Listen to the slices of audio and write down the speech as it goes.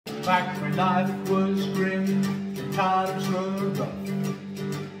Back when life was grim and times were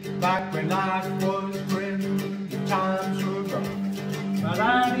rough. Back when life was grim and times were rough. My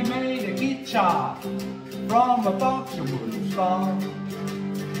daddy made a guitar from a box of wood farm.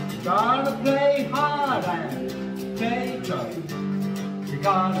 Gotta play hard and play tough. We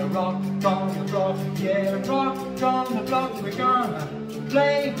gonna rock on the block, yeah, rock on the block. We're gonna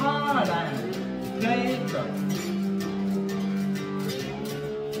play hard and play tough.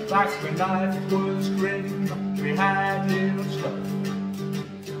 Back when life was grim, we had little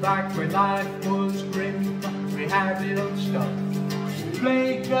stuff. Back when life was grim, we had little stuff. We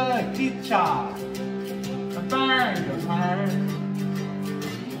played the guitar, a band of hand.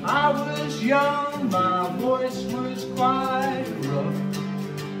 I was young, my voice was quite rough.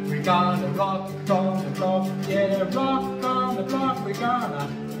 We're gonna rock on the block, yeah, rock on the block. We're gonna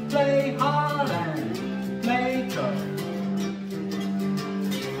play hard and play tough.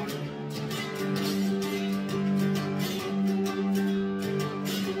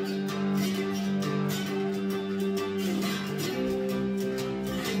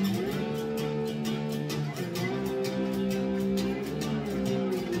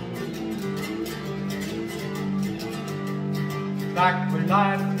 Back when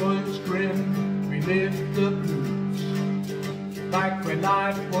life was grim, we lived the blues. Back when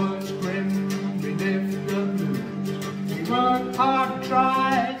life was grim, we lived the blues. We worked hard and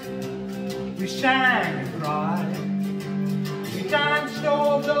tried, we sang and cried. We danced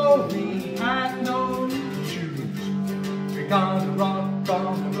although we had no shoes. We're gonna rock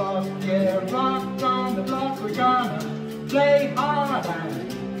on the block, yeah, rock on the block. We're gonna play hard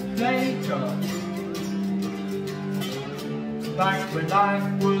and play tough. Back when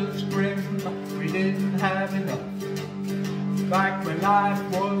life was grim, we didn't have enough. Back when life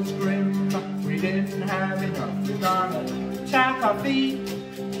was grim, we didn't have enough. We're gonna tap our feet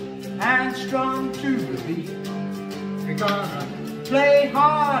and strum to the beat. We're gonna play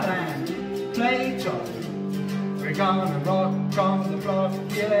hard and play tough. We're gonna rock on the block,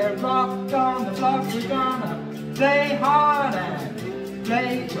 yeah, rock on the block. We're gonna play hard and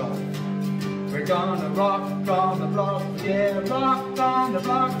play tough. We're gonna rock on the block, yeah, rock on the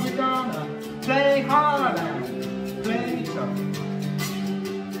block. We're gonna play hard and